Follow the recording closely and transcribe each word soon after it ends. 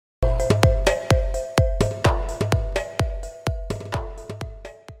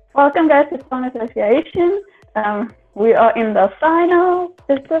Welcome guys to Song Association. We are in the final.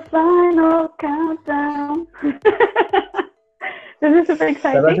 It's the final countdown. This is super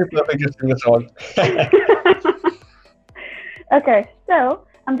exciting. That's actually perfect to sing a song. Okay, so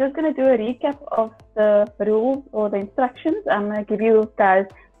I'm just going to do a recap of the rules or the instructions. I'm going to give you guys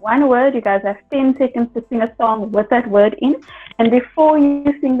one word. You guys have 10 seconds to sing a song with that word in. And before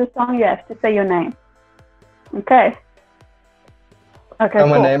you sing the song, you have to say your name. Okay. Okay,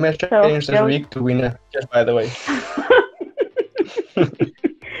 My cool. name has changed this week to Winner, just by the way.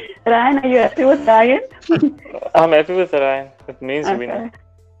 Ryan, are you happy with Ryan? I'm happy with Ryan. It means winner.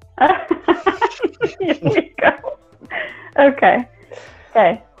 Here we go. Okay,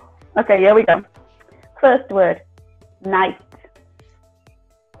 here we go. First word, night.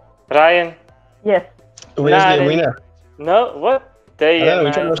 Ryan. Yes. Wesly, Winner. No, what? Day and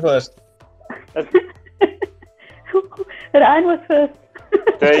which one was first? Ryan was first.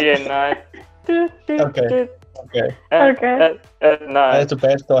 Day and night. Okay. Night. That's a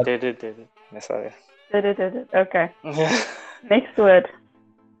bad start. Sorry. Okay. Next word,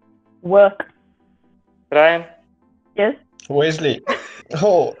 work. Ryan. Yes. Wesly.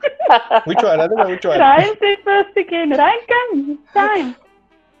 Oh, which one? I don't know which one. Ryan said first again. Ryan, come. Time.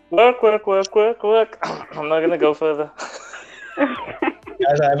 Work. I'm not gonna go further.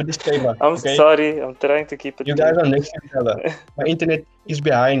 Guys, I have a disclaimer. I'm sorry. I'm trying to keep it. You guys are next to each other. My internet is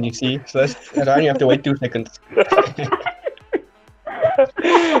behind, you see. So that's around. You have to wait 2 seconds.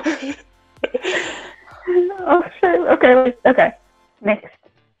 Oh shit. Okay. Next.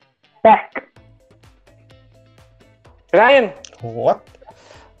 Back. Ryan. What?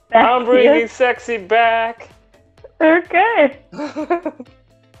 Back. I'm bringing Yes. sexy back. Okay.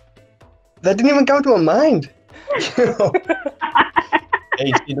 That didn't even come to my mind.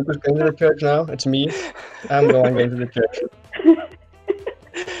 Hey, see, Lucas going to the church now. It's me. I'm going to the church.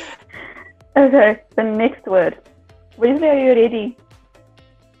 Okay, the next word. Wesley, are you ready?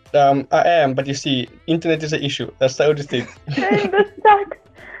 I am, but you see, internet is an issue. That's the only thing. Dang, this sucks.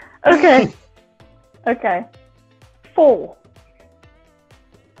 Okay. Fall.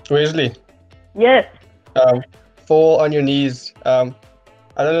 Wesley, Yes. fall on your knees.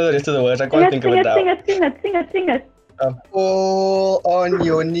 I don't know the rest of the words. I can't think of it now. Sing it. Fall on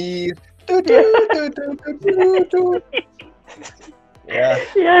your knees. Yeah.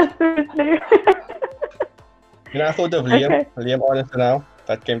 Yes, Wesley. I thought of Liam. Okay. Liam honest now.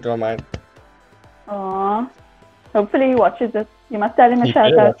 That came to my mind. Aww. Hopefully he watches it. You must tell him a He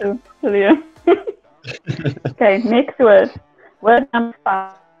shout will. out to Liam. Okay, next word. Word number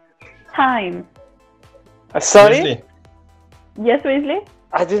 5. Time. Sorry? Wesley, Yes, Wesley?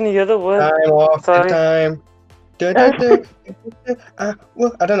 I didn't hear the word. time off the Sorry. time.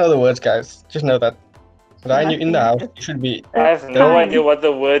 Well, I don't know the words, guys. Just know that. Ryan, you're in the house. You should be. I have no Time. idea what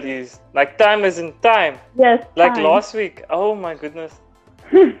the word is. Like time is in time. Yes, Like time. last week. Oh my goodness.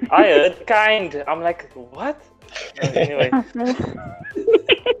 I heard kind. I'm like, what? Anyway.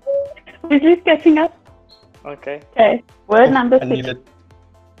 Wesley's catching up. Okay. Okay, word number I 6. need it.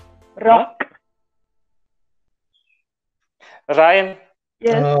 Rock. Ryan.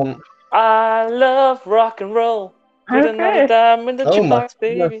 Yes. I love rock and roll. Put another Okay. dime in the Oh my jukebox,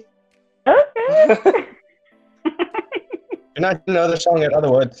 baby. Okay. And I didn't know the song had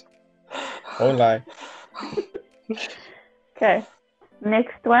other words. Don't lie. Okay.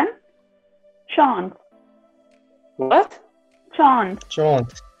 Next one. Chant. What? Chant. Sean.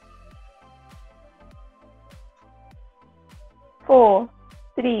 4,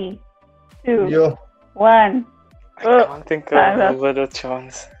 3, 2, Yo. 1. I can't think time of up. the word of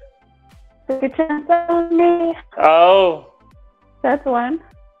chance. Take a chance on me. Oh. That's one.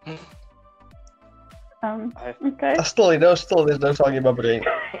 I- Okay. Still, there's no song in my brain.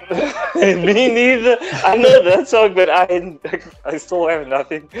 Me neither. I know that song, but I still have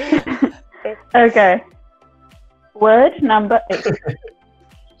nothing. Okay. Word number 8.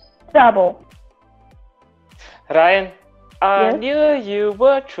 Trouble. Ryan, I Yes? knew you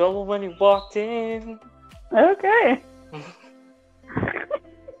were trouble when you walked in. Okay.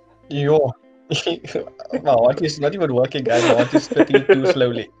 Yo. My heart is not even working, guys. My heart is beating too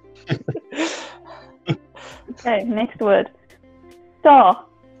slowly. Okay, next word. Star.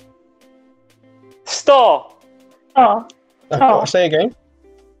 Star. Star. Oh. Say again.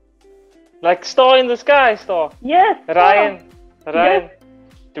 Like star in the sky, star. Yes. Ryan. Yes. Ryan.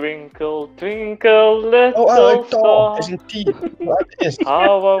 Twinkle, twinkle, little Oh, star. as in T. What is?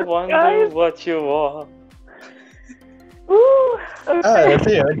 How I wonder Guys. what you are. Ooh, okay. That's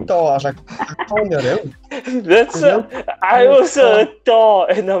it. I was like, I found it out. That's I also heard Tor,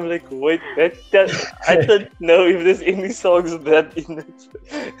 and I'm like, wait, I don't know if there's any songs of that in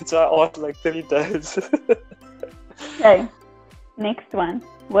it. So I asked like 3 times. Okay. Next one.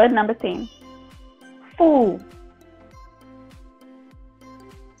 Word number 10. Fool.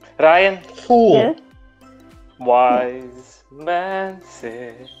 Ryan, Fool. Yes. wise man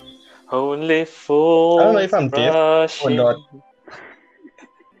said, only fools I don't know if I'm deaf or rushing. not.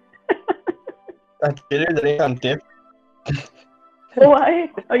 I tell you that I'm deaf. Why?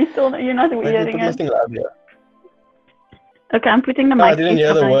 Are you still? You're not Let me hearing put this it. thing louder. Okay, I'm putting the No, mic. I didn't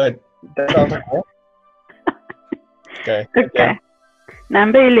hear the word. That sounds like what? Okay. Okay.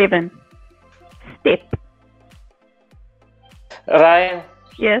 Number 11. Step. Ryan,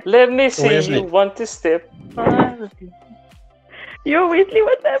 Yes. let me see Wesly. you want to step. Yo, Wesley,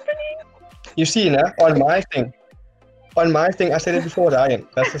 what's happening? You see, now on my thing, I said it before Ryan.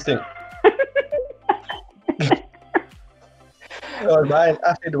 That's the thing. On mine,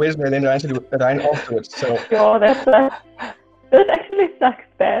 I said Wesley, and then Ryan said Ryan afterwards. So Yo, that actually sucks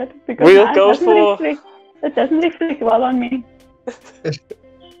bad because We'll mine go doesn't for- reflect, it doesn't reflect well on me. it's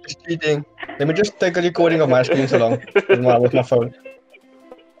cheating. Let me just take a recording of my screen so long with my phone,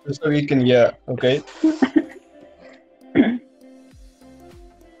 just so you can hear. Okay.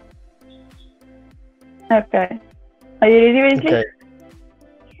 Okay. Are you ready, Wesley? Okay.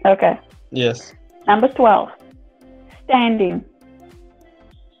 Okay. Yes. Number 12. Standing.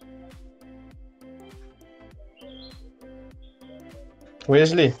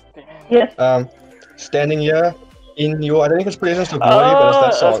 Wesley. Yes. Standing here in your, I don't think it's Presence of Glory, but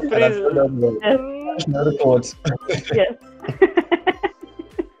it's that Oh, song. And I don't know the Yes. I just know the chords. Yes.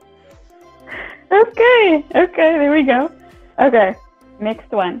 Okay. Okay, there we go. Okay. Next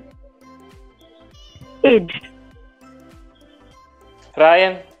one. Edge.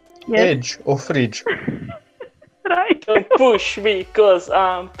 Ryan, Yes. Edge or fridge. Right. don't push me cause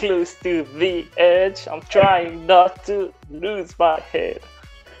I'm close to the edge. I'm trying not to lose my head.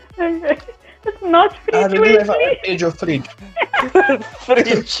 Okay. It's not free I to really have Wesley. an edge or fridge.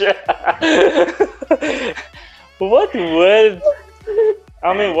 Fridge. What word?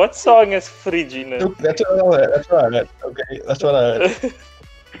 I mean, what song is fridge in it? Look, that's what I heard. That's what I heard. Okay, that's what I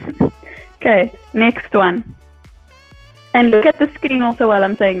heard. Okay, next one. And look at the screen also while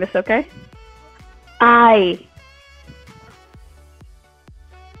I'm saying this, okay? I.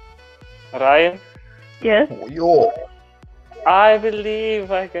 Ryan, Yes? Oh, yo. I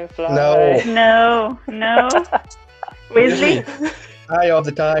believe I can fly. No. No. Wesley? Eye of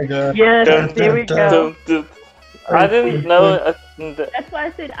the tiger. Yes, Dun, there we dun, go. I didn't know. That's why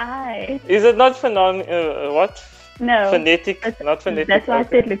I said I. Is it not what? No. Phonetic? That's- Not phonetic. That's why I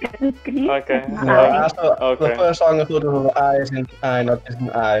okay. said look at the screen. Okay. It's No, I. I thought Okay. the first song I thought was an I as in I, not as an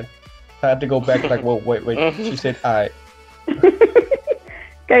I. I had to go back like, whoa, wait. She said I.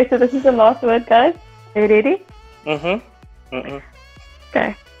 Okay, so this is the last word, guys. Are you ready?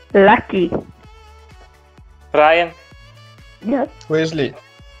 Okay. Lucky. Ryan, Yes. Wesley.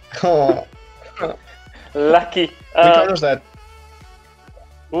 Oh, lucky. which one was that?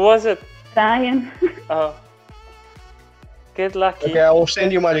 Who was it? Ryan. Get lucky. Okay, I will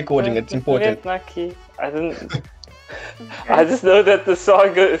send you my recording. It's important. Get lucky. I didn't. I just know that the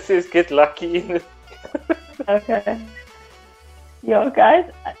song says "Get lucky" in it. Okay. Yo, guys,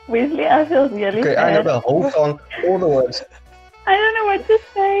 Wesley, I feel really Okay, sad. I know the whole song, all the words. I don't know what to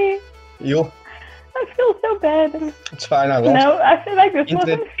say. Yo, I feel so bad. it's fine. I lost. No, I feel like this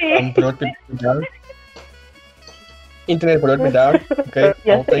Internet wasn't fair. brought me down. Internet brought me down. Okay, I'll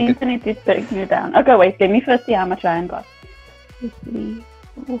Yes, the take it. internet did take me down. Okay, wait, let me first see how much Ryan got. 2, 3,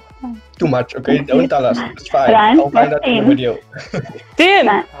 4, 5. Too much. Okay, don't tell us. It's fine. Ryan, I'll find out in the 10. video. 10.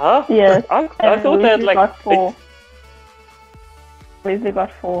 Nah. Huh? Yes. I thought Wesley that like. got 4. Wesley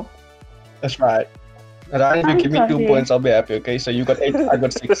got 4. That's right. Ryan, if you I'm give me 2 sorry. points, I'll be happy. Okay, so you got 8, I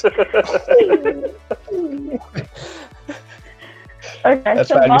got 6. Okay, That's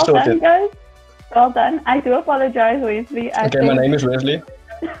so fine, we well sorted. done, guys. Well done. I do apologize, Wesley. I Okay, my think- name is Wesley.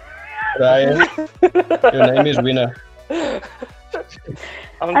 Ryan, your name is winner.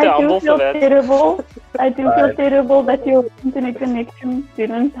 I'm I too do humble feel for that. terrible. I do feel Right. terrible that your internet connection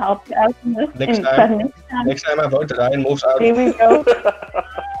didn't help you out in this. Next in- time. but next time. Next time I vote, Ryan moves out. There we go.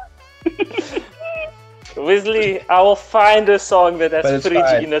 Wesley, I will find a song that But has it's fridge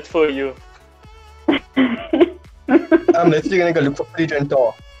fine. in it for you. I'm literally gonna go look for fridge and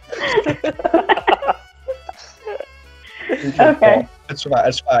talk. Okay. It's fine.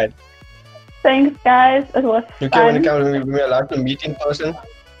 It's fine. Thanks, guys. It was Okay, when fun. it comes when we're allowed to meet in person,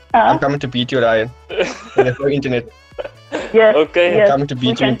 I'm coming to beat you, Ryan. There's no internet. Yes. Okay. Yes. Coming to We beat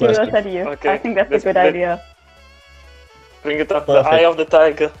you can in see person. us at you. Okay, I think that's a let's- good let- idea. Bring it up. The Perfect. eye of the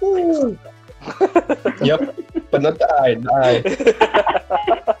tiger. Yep, but not the eye. The eye.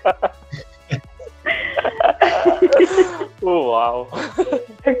 Oh wow.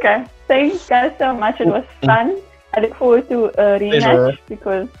 Okay. Thanks, guys, so much. It was fun. I look forward to a rematch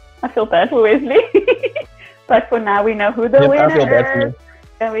because I feel bad for Wesley. But for now, we know who the Yep, I feel bad for winner you. is.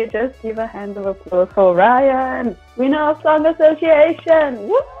 Can we just give a hand of applause for Ryan, winner of Song Association?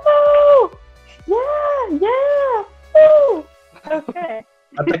 Woo! Yeah, yeah, woo! Okay.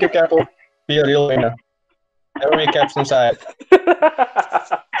 I think you can be a real winner. Every recaps inside.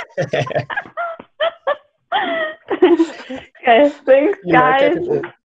 Okay, thanks, You know, guys. recap it.